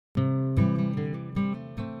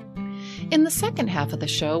In the second half of the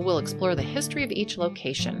show, we'll explore the history of each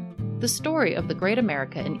location, the story of the Great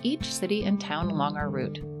America in each city and town along our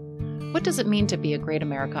route. What does it mean to be a Great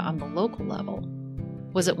America on the local level?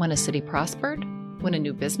 Was it when a city prospered? When a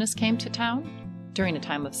new business came to town? During a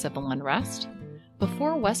time of civil unrest?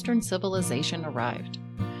 Before Western civilization arrived?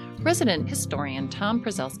 Resident historian Tom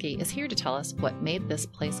Przalski is here to tell us what made this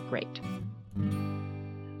place great.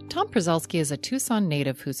 Tom Przalski is a Tucson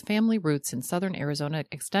native whose family roots in southern Arizona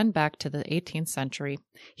extend back to the 18th century.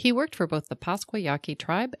 He worked for both the Pascua Yaqui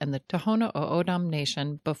tribe and the Tohono O'odham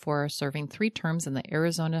Nation before serving 3 terms in the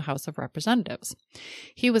Arizona House of Representatives.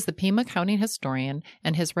 He was the Pima County historian,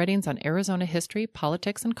 and his writings on Arizona history,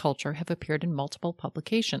 politics, and culture have appeared in multiple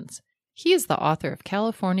publications. He is the author of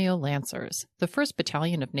California Lancers, the 1st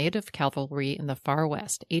Battalion of Native Cavalry in the Far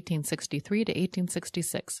West, 1863 to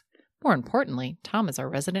 1866. More importantly, Tom is our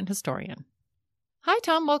resident historian. Hi,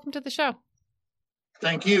 Tom. Welcome to the show.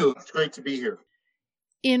 Thank you. It's great to be here.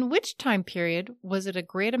 In which time period was it a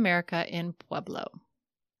Great America in Pueblo?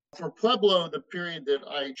 For Pueblo, the period that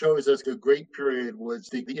I chose as a great period was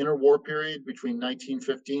the interwar period between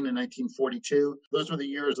 1915 and 1942. Those were the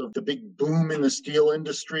years of the big boom in the steel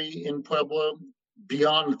industry in Pueblo.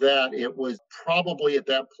 Beyond that, it was probably at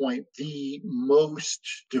that point the most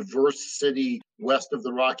diverse city west of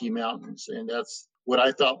the Rocky Mountains. And that's what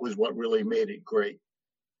I thought was what really made it great.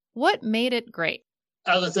 What made it great?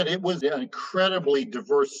 As I said, it was an incredibly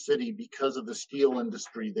diverse city because of the steel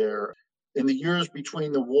industry there. In the years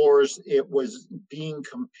between the wars, it was being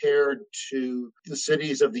compared to the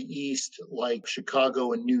cities of the East like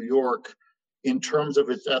Chicago and New York in terms of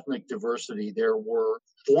its ethnic diversity. There were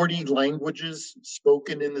 40 languages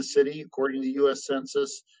spoken in the city, according to the U.S.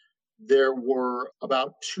 Census. There were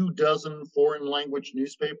about 24 foreign language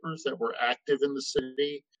newspapers that were active in the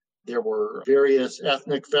city. There were various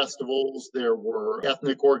ethnic festivals. There were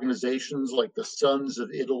ethnic organizations like the Sons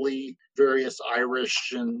of Italy, various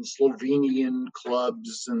Irish and Slovenian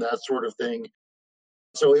clubs and that sort of thing.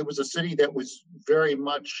 So it was a city that was very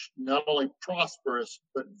much not only prosperous,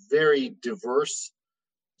 but very diverse.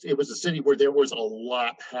 It was a city where there was a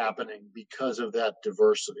lot happening because of that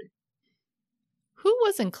diversity. Who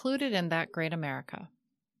was included in that Great America?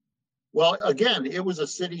 Well, again, it was a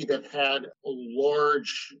city that had a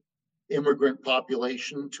large immigrant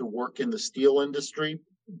population to work in the steel industry.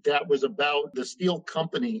 That was about the steel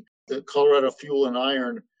company, the Colorado Fuel and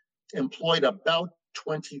Iron, employed about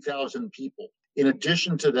 20,000 people. In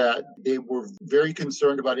addition to that, they were very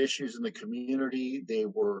concerned about issues in the community. They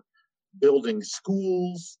were building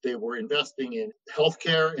schools, they were investing in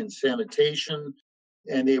healthcare and sanitation,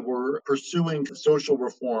 and they were pursuing social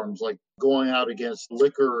reforms like going out against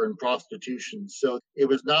liquor and prostitution. So it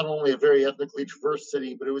was not only a very ethnically diverse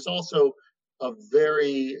city, but it was also a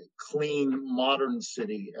very clean, modern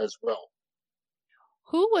city as well.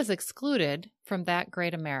 Who was excluded from that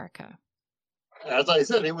Great America? As I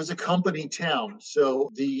said, it was a company town. So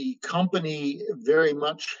the company very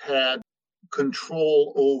much had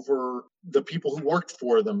control over the people who worked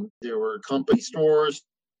for them. There were company stores.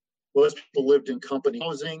 Most people lived in company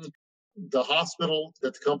housing. The hospital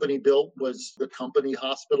that the company built was the company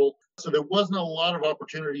hospital. So there wasn't a lot of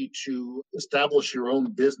opportunity to establish your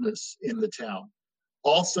own business in the town.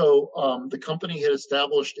 Also, the company had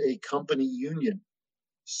established a company union.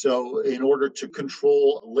 So in order to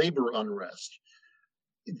control labor unrest,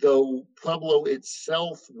 though Pueblo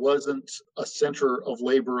itself wasn't a center of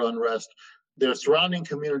labor unrest, their surrounding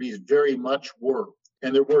communities very much were.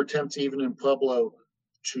 And there were attempts even in Pueblo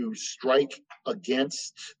to strike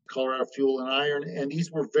against Colorado Fuel and Iron. And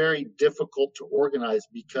these were very difficult to organize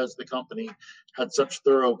because the company had such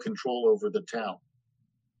thorough control over the town.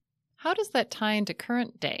 How does that tie into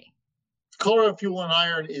current day? Colorado Fuel and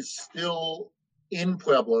Iron is still in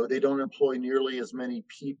Pueblo. They don't employ nearly as many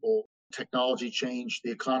people. Technology changed,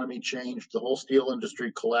 the economy changed, the whole steel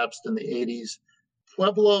industry collapsed in the 80s.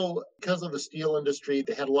 Pueblo, because of the steel industry,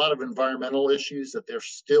 they had a lot of environmental issues that they're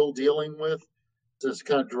still dealing with. There's a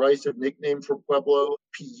kind of derisive nickname for Pueblo,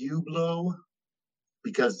 Pueblo,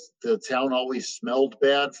 because the town always smelled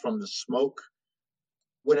bad from the smoke.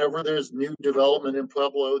 Whenever there's new development in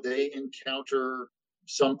Pueblo, they encounter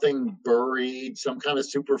something buried, some kind of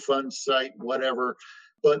Superfund site, whatever.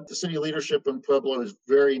 But the city leadership in Pueblo is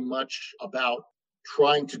very much about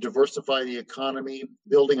trying to diversify the economy,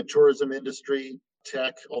 building a tourism industry,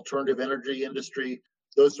 tech, alternative energy industry,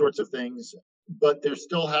 those sorts of things. But they're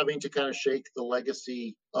still having to kind of shake the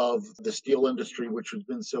legacy of the steel industry, which has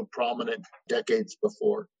been so prominent decades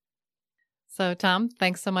before. So, Tom,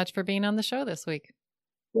 thanks so much for being on the show this week.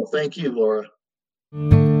 Well, thank you, Laura.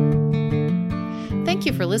 Thank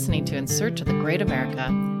you for listening to In Search of the Great America.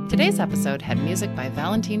 Today's episode had music by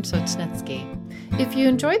Valentin Sochnitsky. If you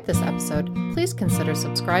enjoyed this episode, please consider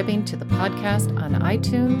subscribing to the podcast on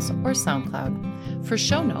iTunes or SoundCloud. For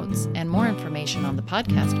show notes and more information on the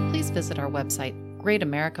podcast, please visit our website,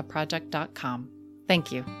 greatamericaproject.com.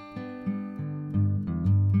 Thank you.